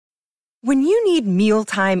When you need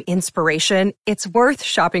mealtime inspiration, it's worth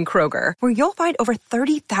shopping Kroger, where you'll find over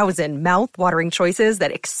 30,000 mouth-watering choices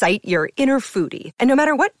that excite your inner foodie. And no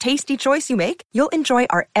matter what tasty choice you make, you'll enjoy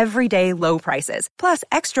our everyday low prices, plus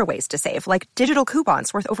extra ways to save, like digital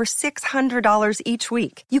coupons worth over $600 each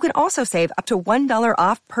week. You can also save up to $1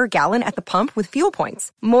 off per gallon at the pump with fuel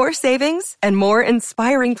points. More savings and more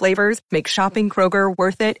inspiring flavors make shopping Kroger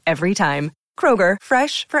worth it every time. Kroger,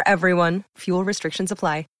 fresh for everyone. Fuel restrictions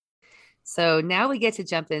apply. So now we get to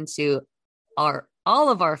jump into all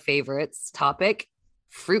of our favorites topic,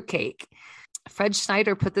 fruitcake. Fred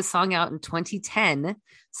Schneider put this song out in 2010.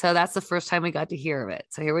 So that's the first time we got to hear of it.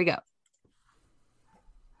 So here we go.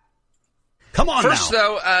 Come on First,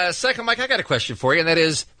 now. though, second, Mike, I got a question for you, and that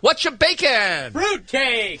is, what you baking?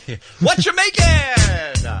 Fruitcake. What you making?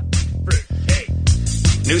 Fruitcake.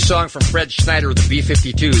 New song from Fred Schneider of the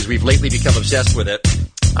B-52s. We've lately become obsessed with it.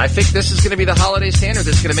 I think this is going to be the holiday standard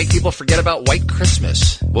that's going to make people forget about White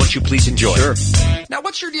Christmas. Won't you please enjoy? Sure. Now,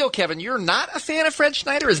 what's your deal, Kevin? You're not a fan of Fred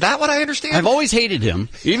Schneider? Is that what I understand? I've always hated him.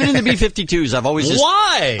 Even in the B-52s, I've always just...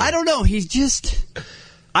 Why? I don't know. He's just...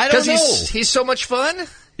 I don't know. Because he's so much fun?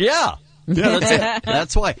 Yeah. Yeah, that's it.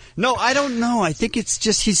 That's why. No, I don't know. I think it's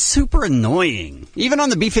just he's super annoying. Even on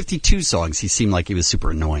the B-52 songs, he seemed like he was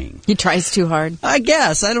super annoying. He tries too hard. I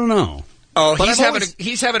guess. I don't know. Oh, But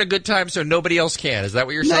he's having a good time, so nobody else can. Is that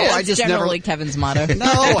what you're No, saying? I just Generally never... Kevin's motto. No,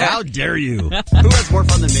 how dare you? Who has more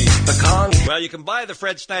fun than me? Well, you can buy the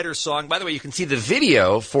Fred Schneider song. By the way, you can see the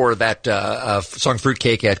video for that song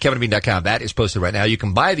Fruitcake at kevinandbean.com. That is posted right now. You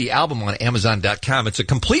can buy the album on Amazon.com. It's a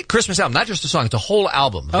complete Christmas album, not just a song. It's a whole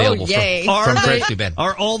album available from Fred's new band.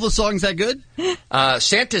 Are all the songs that good?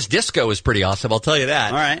 Santa's Disco is pretty awesome, I'll tell you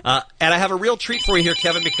that. All right. And I have a real treat for you here,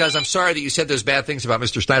 Kevin, because I'm sorry that you said those bad things about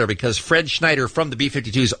Mr. Schneider, because Fred Schneider from the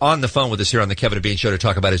B-52 is on the phone with us here on the Kevin and Bean Show to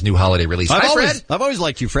talk about his new holiday release. Hi, Fred. I've always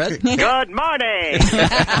liked you, Fred. Good morning,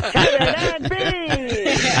 Kevin and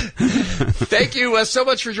Bean. Thank you so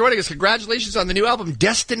much for joining us. Congratulations on the new album,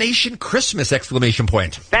 Destination Christmas! !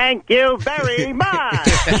 Thank you very much.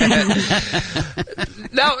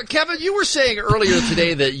 Now, Kevin, you were saying earlier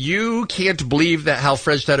today that you can't believe that how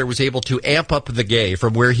Fred Schneider was able to amp up the gay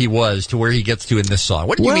from where he was to where he gets to in this song.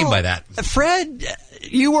 What do you mean by that? Fred,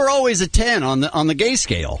 you were always a 10 on the gay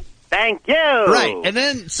scale. Thank you. Right, and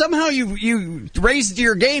then somehow you raised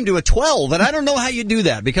your game to a 12, and I don't know how you do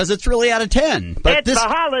that because it's really out of 10. But it's the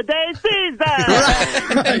holiday season.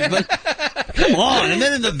 Right, but come on. And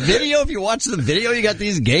then in the video, if you watch the video, you got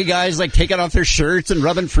these gay guys like taking off their shirts and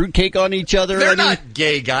rubbing fruitcake on each other. They're not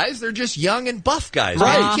gay guys. They're just young and buff guys.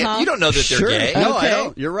 Right. You don't know that they're gay. No, I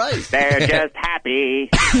don't. You're right. They're just happy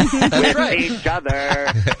with each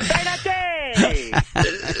other. They're not gay.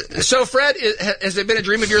 So, Fred, has it been a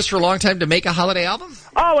dream of yours for a long time to make a holiday album?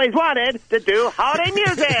 Always wanted to do holiday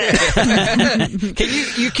music.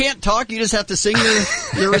 You can't talk? You just have to sing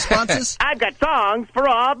your responses? I've got songs for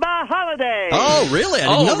all the holidays. Oh, really? I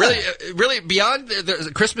didn't know really? that. Really? Beyond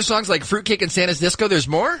the Christmas songs like Fruitcake and Santa's Disco, there's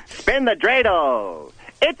more? Spin the dreidel.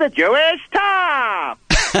 It's a Jewish top.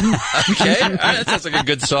 Okay. All right, that sounds like a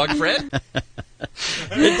good song, Fred.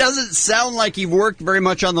 It doesn't sound like he worked very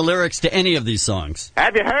much on the lyrics to any of these songs.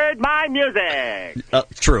 Have you heard my music?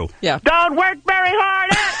 True. Yeah. Don't work very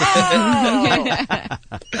hard at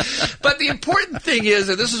all. But the important thing is,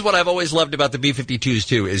 and this is what I've always loved about the B-52s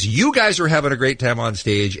too, is you guys are having a great time on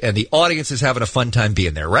stage and the audience is having a fun time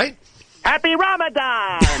being there, right? Happy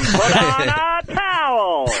Ramadan. Put on a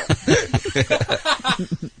towel.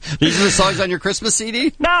 These are the songs on your Christmas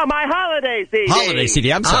CD? No, my holiday CD. Holiday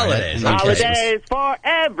CD, I'm sorry. Holidays. Holidays for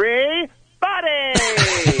everybody.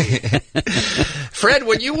 Fred,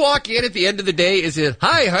 when you walk in at the end of the day, is it,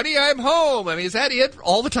 "Hi, honey, I'm home"? I mean, is that it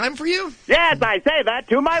all the time for you? Yes, I say that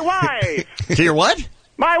to my wife. To your what?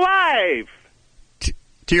 My wife.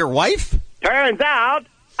 To your wife? Turns out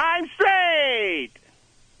I'm straight.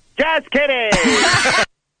 Just kidding.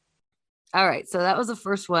 All right, so that was the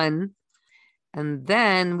first one. And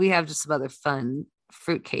then we have just some other fun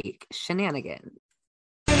fruitcake shenanigans.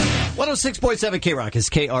 106.7 K-Rock is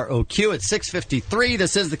KROQ at 6:53.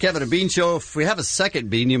 This is the Kevin and Bean Show. If we have a second,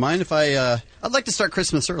 Bean, you mind if I'd like to start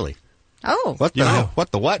Christmas early. Oh. What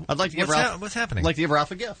the what? I'd like to give What's happening? I'd like to give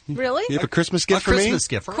Ralph a gift. Really? You have a Christmas gift for me? Christmas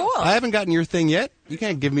gift. Cool. I haven't gotten your thing yet. You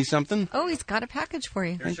can't give me something. Oh, he's got a package for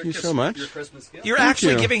you. Thank you so much. You're Thank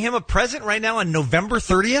actually you. giving him a present right now on November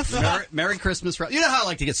 30th? Merry Christmas, Ralph. You know how I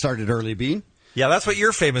like to get started early, Bean. Yeah, that's what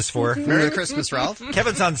you're famous for. Merry Christmas, Ralph.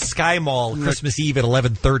 Kevin's on Sky Mall Christmas Eve at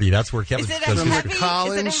 11:30. That's where Kevin's Is it goes. a From heavy- the is it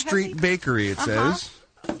Collins a Street heavy- Bakery, it says.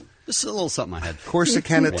 This is a little something I had.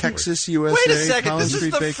 Corsicana, Texas, USA. Wait a second. Collins This is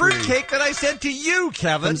Street the Bakery. fruitcake that I sent to you,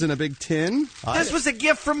 Kevin. Comes in a big tin. This was a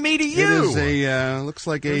gift from me to It you. is a looks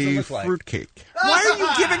like a fruitcake. Why are you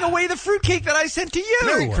giving away the fruitcake that I sent to you?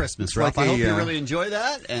 Merry Christmas, Ralph. like I hope a, you really enjoy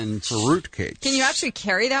that. And Fruitcake. Can you actually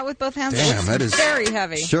carry that with both hands? Damn, It's that is- very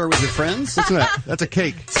heavy. share with your friends. Listen to that. That's a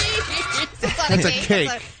cake. That's a cake.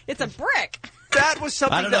 It's a brick. That was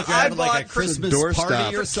something I don't know that if you're I having bought like a for Christmas doorstop.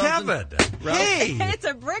 party or for something. Kevin. Hey, It's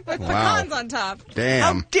a brick with Wow. pecans on top. how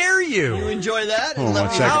Damn. dare You you? enjoy that? Hold on Let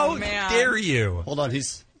one me- second. How man. dare you? Hold on,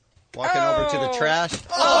 he's walking over to the trash.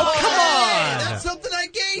 Oh, come on. That's something I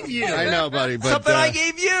gave you. I know, buddy, but Something I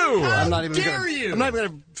gave you. I'm not even dare gonna, you? I'm not even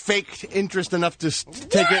going to fake interest enough to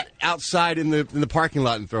take it outside in the parking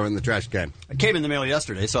lot and throw it in the trash can. It came in the mail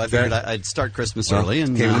yesterday, so I figured I'd start Christmas early.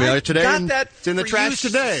 And Came in the mail today. Got and that it's in the for trash you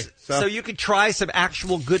today. So you could try some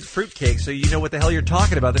actual good fruitcake so you know what the hell you're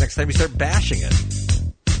talking about the next time you start bashing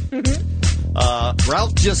it.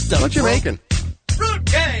 Ralph just what you making?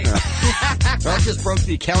 fruitcake. Ralph just broke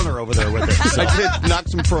the counter over there with it. So, I did knock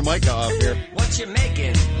some Formica off here. What you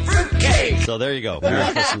making? Fruitcake. so there you go.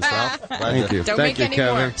 Merry Christmas, Ralph. Glad Thank to you. Don't Thank make you, any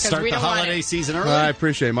Kevin. more, 'cause Start we the don't want holiday it. season early. I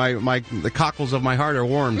appreciate it. The cockles of my heart are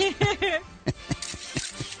warmed.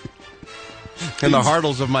 And the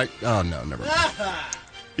heartles of my... Oh, no, never mind.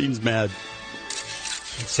 Bean's mad.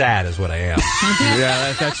 Sad is what I am.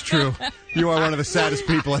 Yeah, that's true. You are one of the saddest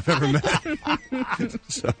people I've ever met.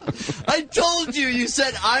 I told you. You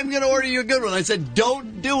said, I'm going to order you a good one. I said,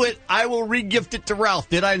 don't do it. I will re-gift it to Ralph.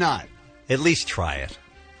 Did I not? At least try it.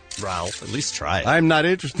 Ralph, at least try it. I'm not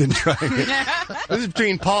interested in trying it. This is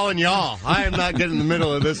between Paul and y'all. I am not getting in the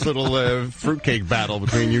middle of this little fruitcake battle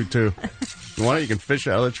between you two. You want it, you can fish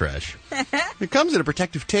it out of the trash. It comes in a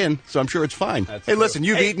protective tin, so I'm sure it's fine. Hey, listen,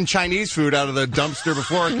 you've eaten Chinese food out of the dumpster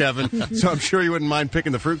before, Kevin, so I'm sure you wouldn't mind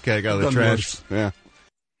picking the fruitcake out of the Done trash. worse. Yeah.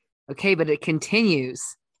 Okay, but it continues.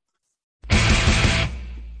 Hang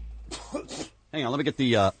on, let me get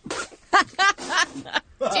the...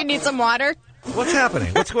 Do you need some water? What's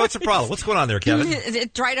happening? What's the problem? What's going on there, Kevin?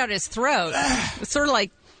 It dried out his throat. It's sort of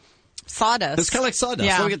like sawdust. It's kind of like sawdust.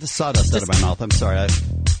 Yeah. Let me get the sawdust out of my mouth. I'm sorry. I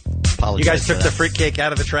apologize. You guys for took the that. fruitcake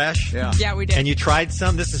out of the trash? Yeah. Yeah, we did. And you tried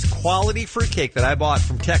some? This is quality fruitcake that I bought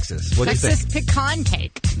from Texas. What do you Texas think? pecan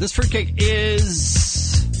cake. This fruitcake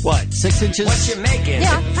is, what, 6 inches? What you making?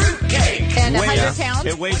 Yeah. Fruitcake. And 100 pounds.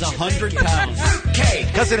 It weighs 100 pounds. Fruitcake.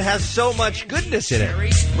 Because it has so much goodness in it.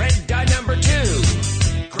 Cherries, red dye number 2.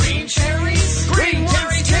 Green cherries, green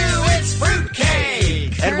cherry 2. It's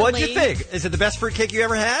fruitcake. And what'd you Apparently- think? Is it the best fruitcake you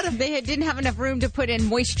ever had? They didn't have enough room to put in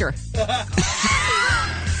moisture.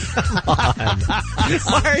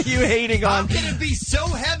 Why are you hating How on... can it be so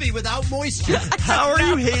heavy without moisture? How are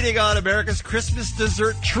you hating on America's Christmas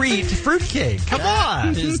dessert treat, fruitcake? Come on.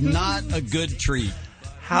 It is not a good treat.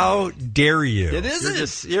 How dare you? It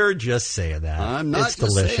isn't. You're just saying that. I'm not It's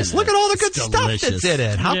just delicious. saying Look that. at all the good It's stuff delicious. that's in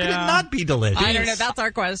it. How can it Yeah. not be delicious? I don't know. That's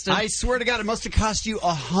our question. I swear to God, it must have cost you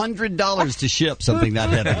 $100 to ship something that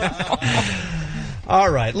heavy. All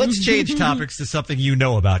right, let's change topics to something you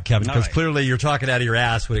know about, Kevin, All because right. clearly you're talking out of your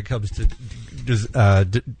ass when it comes to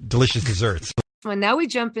delicious desserts. Well, now we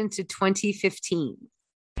jump into 2015.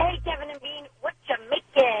 Hey, Kevin and Bean, what you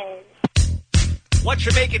making? What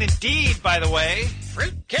you're making indeed, by the way.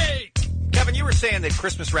 Fruitcake. Kevin, you were saying that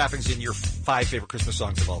Christmas wrapping's in your 5 favorite Christmas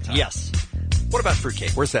songs of all time. Yes. What about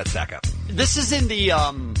fruitcake? Where's that stack up? This is in the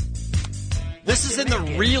this is in the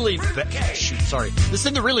really This is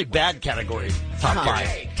in the really bad category. Top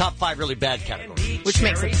 5. Top 5 really bad category. Which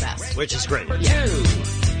makes it the best. Which is great. 2.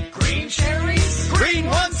 Green cherries, green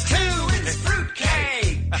ones 2. It's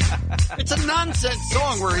fruitcake. It's a nonsense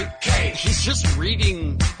song where he's just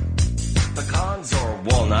reading. Pecans or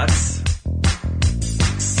walnuts.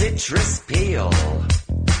 Citrus peel.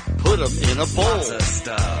 Put them in a bowl. Lots of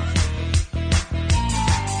stuff.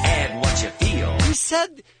 Add what you feel. He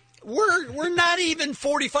said, we're not even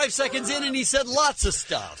 45 seconds in, and he said lots of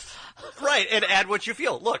stuff. Right, and add what you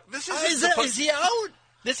feel. Look, this Is he out?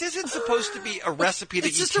 This isn't supposed to be a recipe that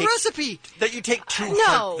It's you just take, a recipe. that you take too No.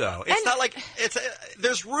 hard, though. It's And- not like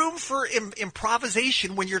there's room for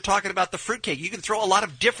improvisation when you're talking about the fruitcake. You can throw a lot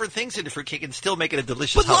of different things into fruitcake and still make it a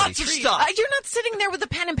delicious But holiday lots of treat. stuff. You're not sitting there with a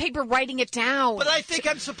pen and paper writing it down. But I think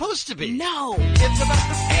I'm supposed to be. No. It's about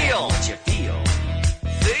the Add feel. what you feel.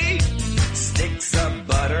 See? Sticks of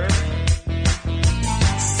butter.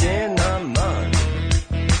 Cinnamon.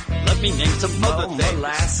 Let me name some other things.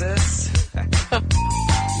 Molasses.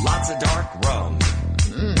 Lots of dark rum.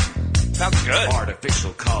 Sounds good.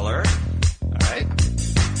 Artificial color. All right.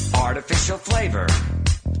 Artificial flavor.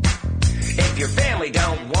 If your family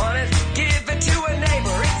don't want it, give it to a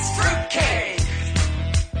neighbor. It's fruitcake.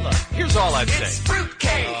 Look, here's all I'm saying. It's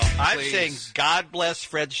fruitcake. I'm Please. saying God bless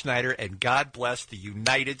Fred Schneider and God bless the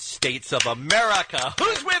United States of America.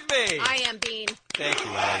 Who's with me? I am Bean. Thank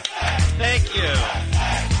you, Ellie. Thank you.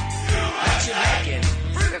 What you making?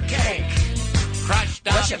 Fruitcake. Crushed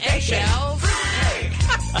What up you baking? Eggshells. Fruitcake.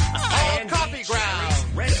 Oh, coffee grounds.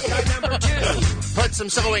 Ready guy number 2. Put some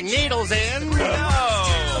sewing needles in. No.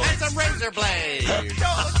 And some razor blades.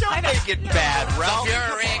 Don't make it bad, Ralph.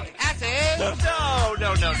 Sulfuric acid. No.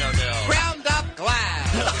 Ground up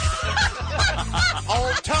glass.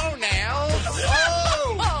 Old toenails.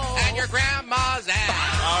 Oh. And your grandma's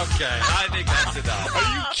ass. Okay, I think that's enough.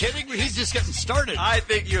 Are you kidding me? He's just getting started. I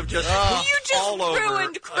think you have just You just all over.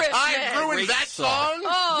 ruined Christmas. I ruined Great that song. song?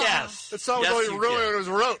 Oh. Yes. That song was Yes, only you ruined did. when it was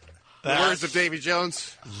wrote. The That's- words of Davy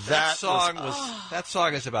Jones. That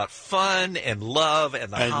song is about fun and love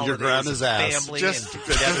and the And your holidays grandma's and ass. family Just,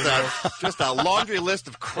 and just a laundry list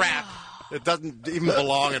of crap. It doesn't even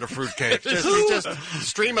belong in a fruitcake. He's just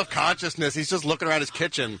stream of consciousness. He's just looking around his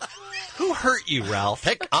kitchen. Who hurt you, Ralph?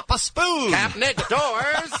 Pick up a spoon. Cabinet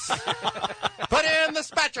doors. Put in the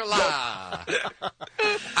spatula.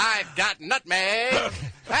 I've got nutmeg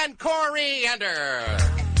and coriander.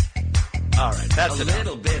 All right, that's A enough.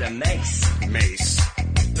 little bit of mace. Mace.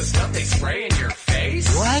 The stuff they spray in your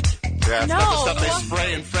face. What? Yeah, it's not the No. stuff they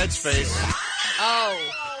spray in Fred's face.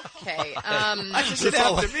 Oh, okay. It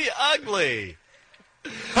have to be ugly.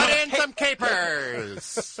 Put in some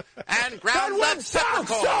capers. And ground up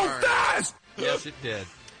peppercorn. Yes, it did.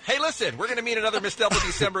 Hey, listen, we're going to meet another Miss Double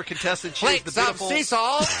December contestant. She's Plates the of beautiful, sea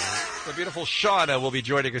salt. the beautiful Shauna will be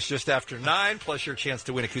joining us just after 9, plus your chance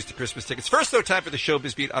to win acoustic Christmas tickets. First, though, time for the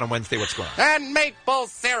Showbiz Beat on a Wednesday. What's going on? And maple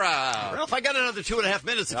syrup. Ralph, I got another 2.5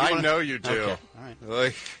 minutes. If you I wanna... know you do. Okay. All right.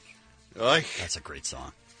 Oy. Oy. That's a great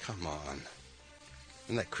song. Come on.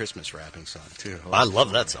 And that Christmas rapping song, too. I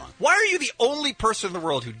love that song. Why are you the only person in the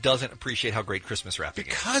world who doesn't appreciate how great Christmas rapping is?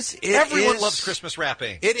 Because it Everyone is- loves Christmas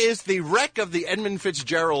rapping. It is the wreck of the Edmund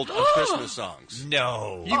Fitzgerald of Christmas songs.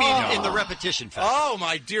 No. You mean in the repetition factor? Oh,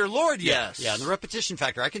 my dear Lord, yes. Yeah, in the repetition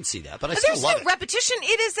factor, I can see that, but I There's still no love it. repetition.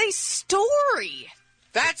 It is a story.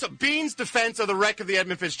 That's a Bean's defense of the wreck of the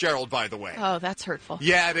Edmund Fitzgerald, by the way. Oh, that's hurtful.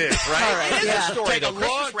 Yeah, it is, right? All right, It is yeah. a story, Take a though.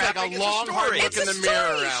 Christmas long, rapping is a hard story. look It's in a the story.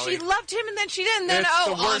 mirror, Allie. She loved him, and then she didn't. Then It's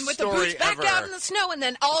the on worst with the story boots back ever. out in the snow, and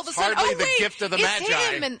then all of a sudden, Hardly oh the wait, gift of the it's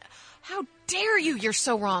Magi. him. And how dare you? You're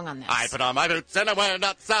so wrong on this. I put on my boots and I went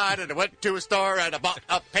outside and I went to a store and I bought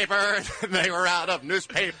a paper. They were out of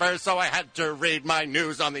newspapers, so I had to read my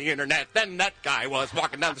news on the internet. Then that guy was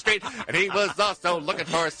walking down the street and he was also looking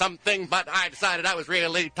for something, but I decided I was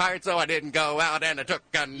really tired, so I didn't go out and I took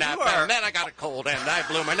a nap. And then I got a cold and I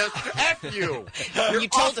blew my nose. F you! You're You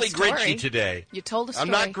told awfully a story. grinchy today. You told a story.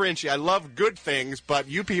 I'm not grinchy. I love good things, but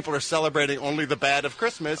you people are celebrating only the bad of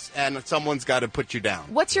Christmas, and someone's got to put you down.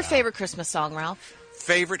 What's your favorite Christmas song, Ralph?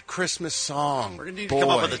 Favorite Christmas song? We're going to need to come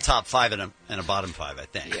up with a top 5 and a bottom 5, I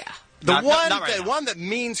think. Yeah. The Not one, right the now. one that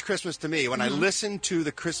means Christmas to me, when I listen to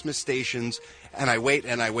the Christmas stations and I wait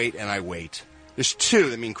and I wait and I wait, there's two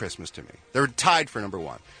that mean Christmas to me. They're tied for number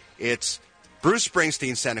one. It's Bruce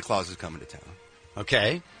Springsteen's Santa Claus is Coming to Town,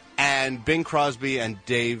 Okay. and Bing Crosby and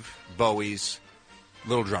Dave Bowie's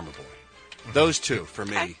Little Drummer Boy. Those two, for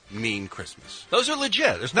me, mean Christmas. Those are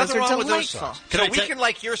legit. There's nothing are wrong with those delightful. songs. Can So I we tell- can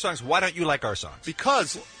like your songs. Why don't you like our songs?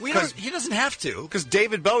 Because He doesn't have to. Because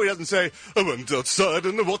David Bowie doesn't say, I went outside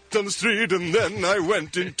and I walked down the street and then I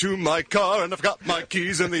went into my car and I forgot my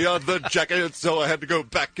keys in the other jacket, so I had to go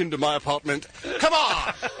back into my apartment. Come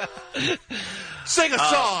on! Sing a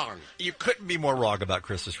song! You couldn't be more wrong about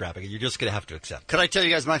Christmas rapping. You're just going to have to accept it. Could I tell you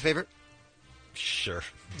guys my favorite? Sure.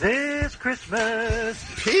 This Christmas,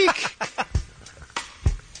 Peak.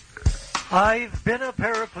 I've been a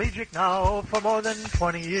paraplegic now for more than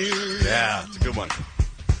 20 years. Yeah, it's a good one.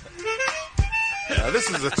 This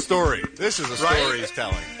is a story. This is a story he's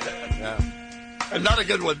telling. Yeah. Not a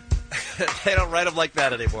good one. They don't write them like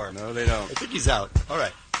that anymore. No, they don't. I think he's out. All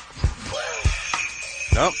right.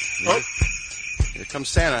 Nope. Oh. Here comes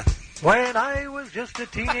Santa. When I was just a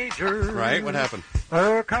teenager, Right? What happened?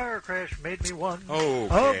 a car crash made me one.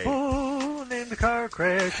 Okay. A bull named Car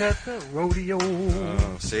Crash at the rodeo.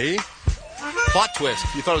 Oh, see? Plot twist.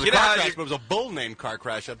 You thought it was a You know car how crash, you- but it was a bull named Car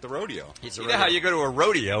Crash at the rodeo. You know how you go to a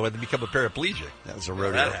rodeo and then become a paraplegic? That was a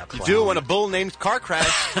rodeo. That happens. You do when a bull named Car Crash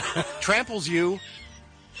tramples you.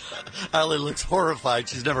 Allie looks horrified.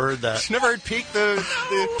 She's never heard that. You never heard Peek the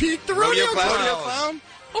Peek the rodeo rodeo clown? clown. Rodeo clown?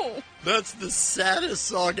 Oh, That's the saddest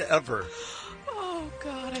song ever. oh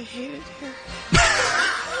God, I hate it here.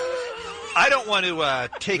 I don't want to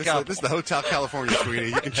take out. This is the Hotel California, sweetie.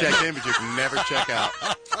 You can check in, but you can never check out.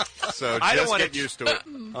 So I don't just wanna- get used to it.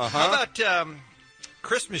 How about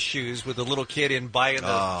Christmas shoes with the little kid in buying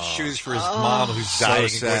the shoes for his mom who's dying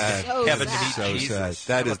and sad. going to heaven to meet So Jesus.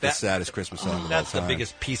 sad. That is the saddest Christmas song of all That's the time.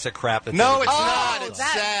 biggest piece of crap that's No, ever it's been not. made. It's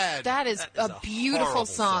sad. That is a beautiful horrible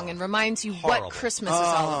song and reminds you what Christmas is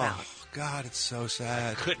all about. God, it's so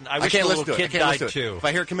sad. I wish can't the listen little to it. kid I can't listen died to it. too. If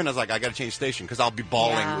I hear it come in, I was like, I got to change station because I'll be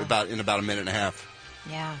bawling Yeah. in about a minute and a half.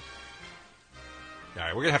 Yeah. All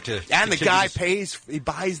right, we're gonna have to. And the continue guy this. he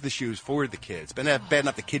buys the shoes for the kids. But bad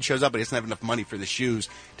enough the kid shows up, but he doesn't have enough money for the shoes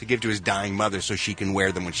to give to his dying mother so she can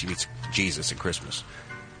wear them when she meets Jesus at Christmas.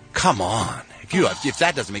 Come on. If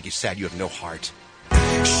that doesn't make you sad, you have no heart.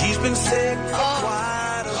 She's been sick for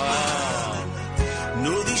quite a while.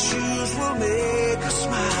 Know these shoes will make her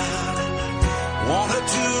smile. Want her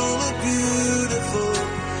to look beautiful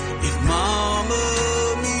if Mama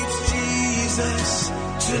meets Jesus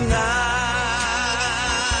tonight.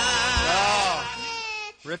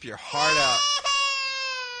 Rip your heart out.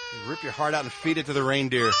 Rip your heart out and feed it to the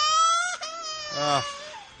reindeer.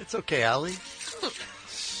 It's okay, Allie.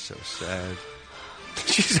 So sad.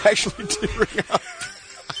 She's actually tearing up.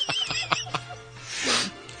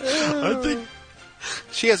 I think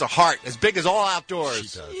she has a heart as big as all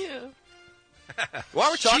outdoors. She does. Yeah.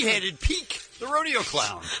 While we're talking, She hated Peek, the rodeo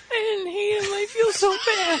clown. I didn't hate him. I feel so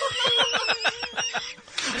bad.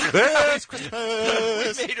 This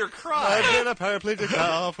Christmas, We made her cry. I've been a paraplegic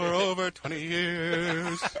now for over 20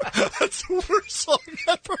 years. That's the worst song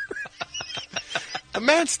ever. A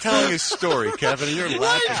man's telling his story, Kevin, and you're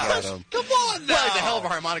laughing at him. Come on now. Well, he's a hell of a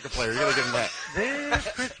harmonica player. You gotta give him that. This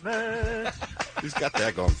Christmas, He's got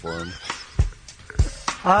that going for him.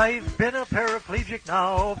 I've been a paraplegic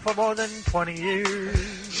now for more than 20 years.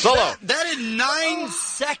 Solo. That in 9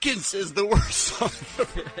 seconds is the worst song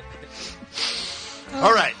ever.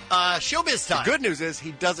 All right, showbiz time. The good news is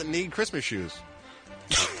he doesn't need Christmas shoes.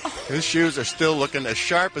 His shoes are still looking as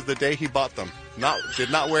sharp as the day he bought them. Did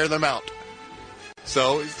not wear them out.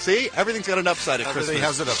 So, see, everything's got an upside at Everything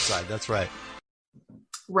Christmas. has an upside. That's right.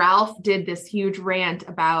 Ralph did this huge rant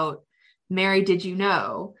about Mary, Did You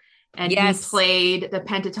Know? And he played the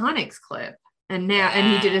Pentatonics clip. And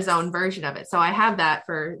he did his own version of it. So I have that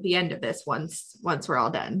for the end of this once we're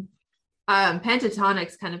all done.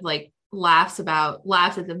 Pentatonics kind of like laughs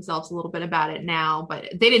at themselves a little bit about it now, but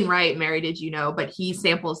they didn't write Mary, Did You Know? But he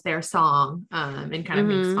samples their song and kind of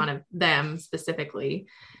makes fun of them specifically.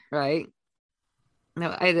 Right.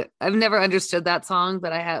 No, I've never understood that song,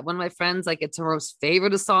 but I had one of my friends, like, it's her most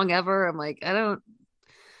favorite song ever. I'm like, I don't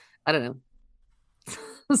know.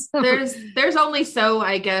 There's only so,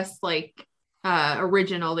 I guess, like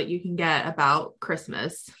original that you can get about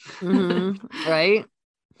Christmas. Right.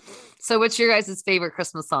 So what's your guys' favorite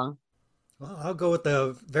Christmas song? Well, I'll go with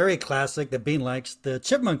the very classic that Bean likes, the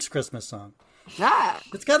Chipmunks Christmas song. Ah.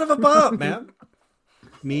 It's kind of a bop, man.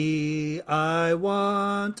 Me, I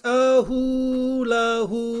want a hula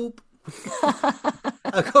hoop.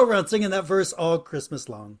 I go around singing that verse all Christmas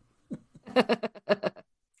long.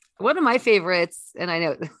 One of my favorites, and I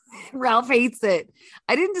know Ralph hates it.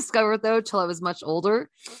 I didn't discover it though till I was much older.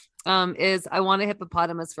 Is I Want a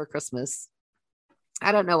Hippopotamus for Christmas.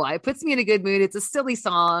 I don't know why. It puts me in a good mood. It's a silly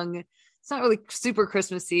song. It's not really super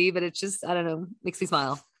Christmassy, but it's just, I don't know, makes me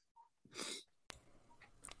smile.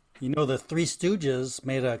 You know, the Three Stooges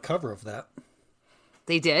made a cover of that.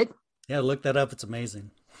 They did? Yeah, look that up. It's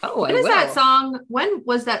amazing. Oh, when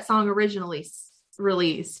was that song originally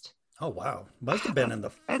released? Oh, wow. Must have been in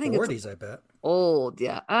the 40s, I bet. Old,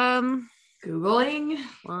 yeah. Googling.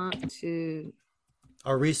 1, 2.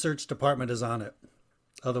 Our research department is on it,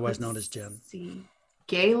 otherwise known as Jen. See.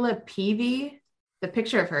 Gayla Peavy. The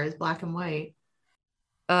picture of her is black and white.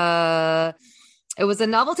 It was a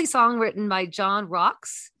novelty song written by John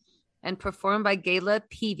Rocks and performed by Gayla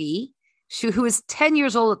Peavy, who was 10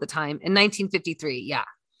 years old at the time in 1953. Yeah.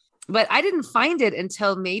 But I didn't find it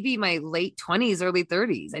until maybe my late 20s, early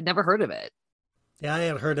 30s. I'd never heard of it. Yeah, I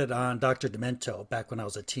had heard it on Dr. Demento back when I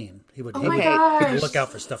was a teen. He would gosh. look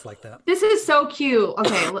out for stuff like that. This is so cute.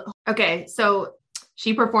 Okay. So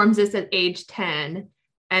she performs this at age 10.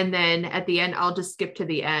 And then at the end, I'll just skip to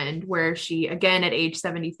the end where she, again, at age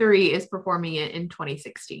 73, is performing it in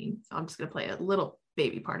 2016. So I'm just going to play a little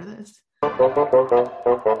baby part of this. I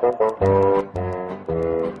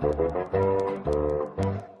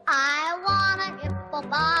want a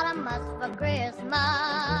hippopotamus for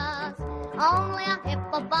Christmas. Only a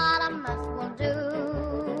hippopotamus will do.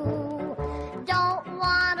 Don't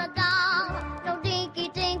want a doll, no dinky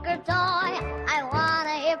tinker toy. I want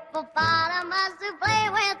a hippopotamus to play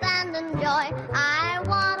with and enjoy. I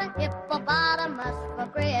want a hippopotamus for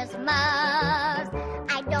Christmas.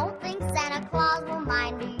 I don't think Santa Claus will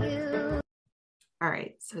mind you. All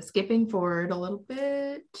right, so skipping forward a little bit.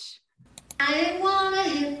 I want a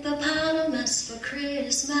hippopotamus for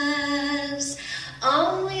Christmas.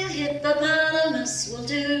 Only a hippopotamus will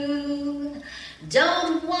do.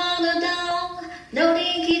 Don't want a doll, no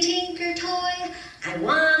dinky tinker toy. I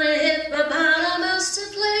want a hippopotamus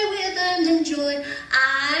to play with and enjoy.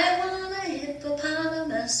 I want a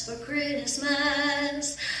hippopotamus for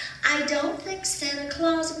Christmas. I don't think Santa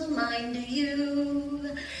Claus will mind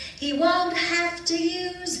you. He won't have to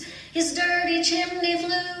use his dirty chimney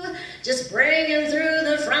flue. Just bring him through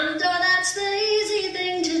the front door, that's the easy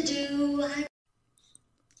thing to do.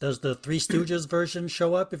 Does the Three Stooges version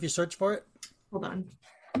show up if you search for it? Hold on.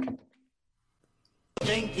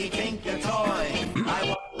 Dinky tinker toy. I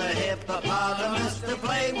want the hippopotamus to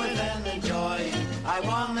play with and enjoy. I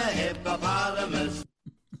want the hippopotamus.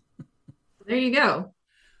 There you go.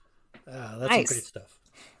 That's Nice. some great stuff.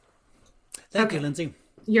 Thank you, Lindsay.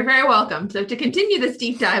 You're very welcome. So to continue this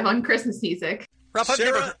deep dive on Christmas music. Ralph,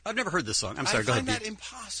 I've never heard this song. I'm sorry, go ahead. I find that Bean.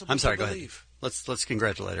 impossible I'm sorry, to go ahead. believe. Let's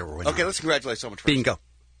congratulate everyone. Okay, let's congratulate someone. Bean, go.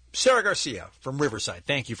 Sarah Garcia from Riverside.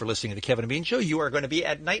 Thank you for listening to the Kevin and Bean Show. You are going to be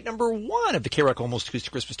at night number 1 of the K-Rock Almost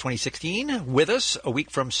Acoustic Christmas 2016 with us a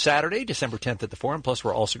week from Saturday, December 10th at the Forum. Plus,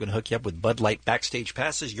 we're also going to hook you up with Bud Light backstage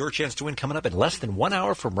passes. Your chance to win coming up in less than 1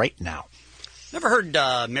 hour from right now. Never heard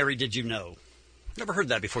Mary Did You Know? Never heard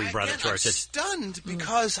that before you brought it to our I'm attention. stunned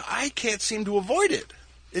because I can't seem to avoid it.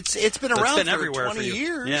 It's been around It's been for everywhere 20 for you.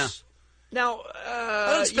 years. Yeah. Now,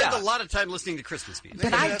 I don't spend a lot of time listening to Christmas music.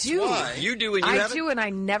 But I do. You do, and you I haven't? do, and I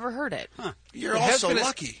never heard it. Huh. You're It has also been a-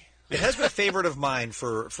 lucky. It has been a favorite of mine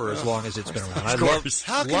for as long as it's been around. I Of love, course.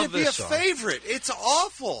 How can love it be a this song. favorite? It's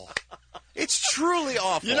awful. It's truly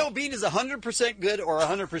awful. You know, Bean is 100% good or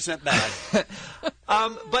 100% bad.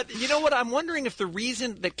 But you know what? I'm wondering if the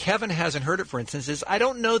reason that Kevin hasn't heard it, for instance, is I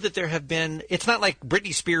don't know that there have been. It's not like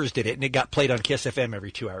Britney Spears did it and it got played on Kiss FM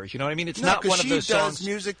every 2 hours. You know what I mean? It's No, not 'cause one of those she does songs.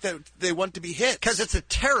 music that they want to be hits. Because it's a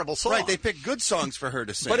terrible song. Right, they pick good songs for her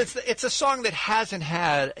to sing. But it's a song that hasn't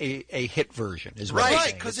had a hit version, is what I'm Right,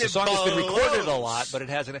 saying. 'cause It's a it song that's been recorded a blows. lot, but it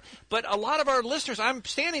hasn't. But a lot of our listeners, I'm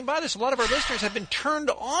standing by this. A lot of our listeners have been turned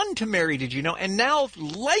on to Mary Did You Know, and now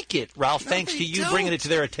like it, Ralph, thanks they to you don't. bringing it to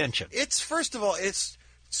their attention. It's, first of all, it's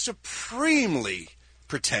supremely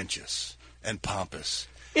pretentious and pompous.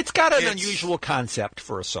 It's got an It's- unusual concept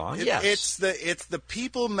for a song. Yes, It's the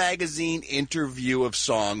People magazine interview of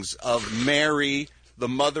songs of Mary, the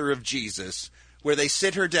mother of Jesus, where they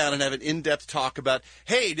sit her down and have an in-depth talk about,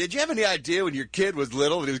 hey, did you have any idea when your kid was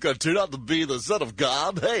little and he was going to turn out to be the son of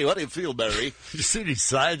God? Hey, what do you feel, Mary? Did you see any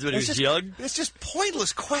signs when he was young? It's just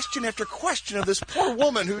pointless question after question of this poor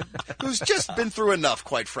woman who's just been through enough,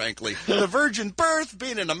 quite frankly. The virgin birth,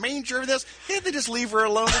 being in a manger, this. Can't they just leave her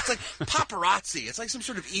alone? It's like paparazzi. It's like some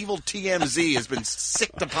sort of evil TMZ has been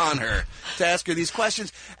sicked upon her to ask her these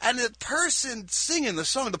questions. And the person singing the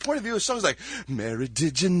song, the point of view of the song is like, Mary,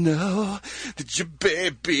 did you know that your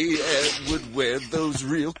baby Ed would wear those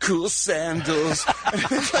real cool sandals? And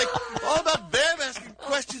it's like all about them asking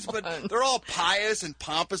questions, but they're all pious and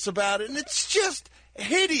pompous about it, and it's just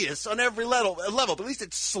hideous on every level. But at least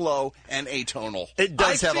it's slow and atonal. It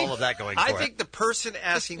does have all of that going for I it. think the person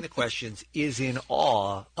asking the questions is in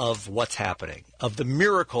awe of what's happening, of the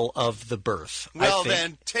miracle of the birth. I Well, think.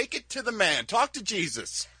 then, take it to the man. Talk to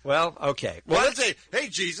Jesus. Well, okay. Well, Well, let's say, hey,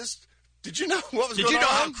 Jesus, did you know what was Did going you know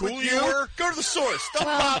on how with cool you were? Go to the source. Don't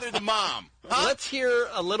bother the mom. Huh? Let's hear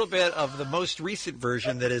a little bit of the most recent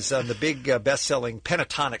version that is on the big best-selling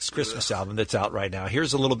Pentatonics Christmas album that's out right now.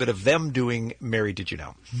 Here's a little bit of them doing Mary Did You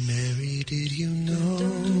Know? Mary, did you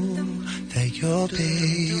know that your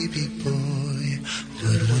baby boy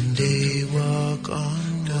would one day walk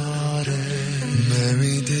on water?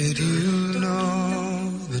 Mary, did you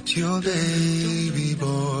know that your baby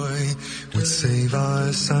boy would save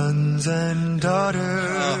our sons and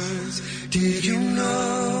daughters? Did you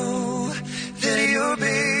know that your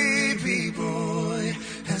baby boy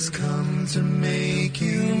has come to make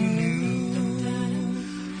you new?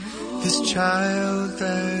 This child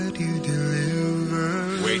that you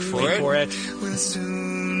deliver, Wait for it. will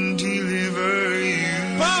soon deliver you.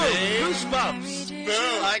 Boom! Goosebumps.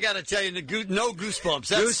 I got to tell you, no goosebumps.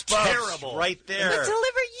 That's Goosebumps terrible. right there. But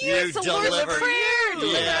deliver you. It's the Lord's deliver- Prayer.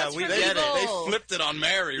 Yeah, we get it. They flipped it on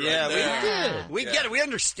Mary right Yeah, there. we get it. We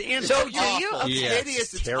understand. So it. do you- Awful. It's Yeah,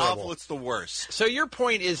 hideous. It's terrible. awful. It's the worst. So your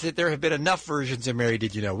point is that there have been enough versions of Mary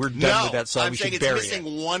Did You Know? We're done No, with that song. I'm We saying should it's bury missing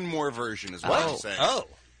it. one more version is what I'm saying.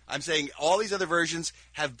 I'm saying all these other versions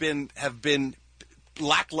have been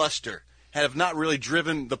lackluster, have not really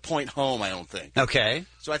driven the point home, I don't think. Okay.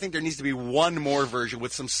 So I think there needs to be one more version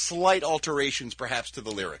with some slight alterations, perhaps, to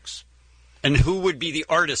the lyrics. And who would be the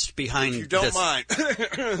artist behind If you don't this? mind,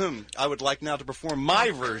 I would like now to perform my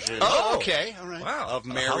version. Oh, okay. All right. Wow. Of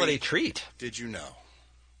Mary. A holiday treat. Did you know?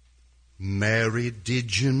 Mary,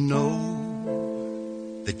 did you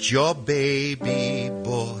know that your baby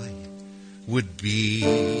boy would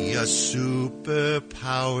be a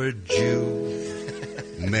super-powered Jew?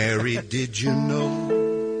 Mary, did you know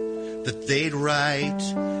that they'd write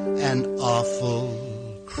an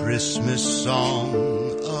awful Christmas song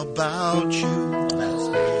about you?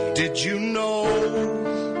 Did you know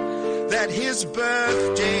that his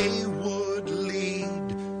birthday would lead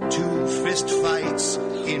to fistfights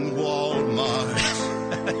in Walmart?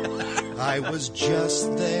 I was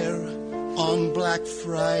just there on Black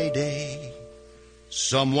Friday.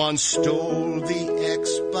 Someone stole the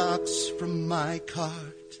Xbox from my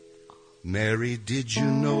cart. Mary, did you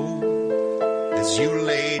know, as you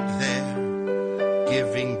laid there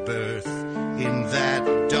giving birth in that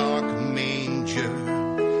dark manger,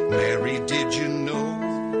 Mary, did you know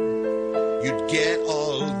you'd get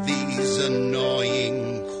all these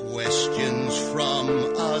annoying questions from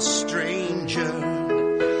a stranger?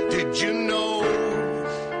 Did you know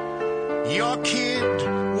your kid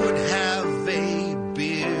would have a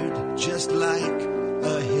beard just like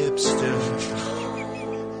a hipster?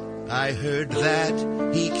 I heard that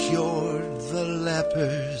he cured the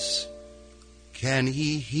lepers. Can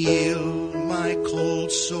he heal my cold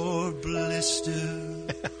sore blister?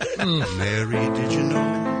 Mary, did you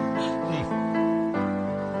know?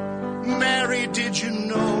 Mary, did you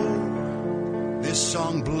know this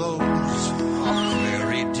song blows?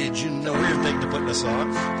 Mary, did you know? Weird thing to put in a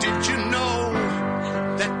song. Did you know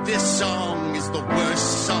that this song is the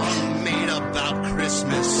worst song made about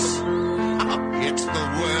Christmas? It's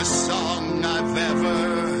the worst song I've ever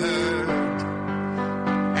heard.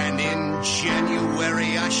 And in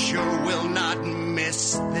January I sure will not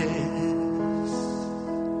miss this.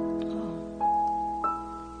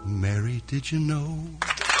 Mary, did you know?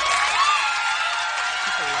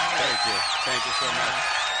 Thank you. Thank you so much.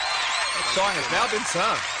 That song has now been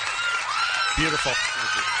sung. Beautiful.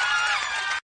 Thank you.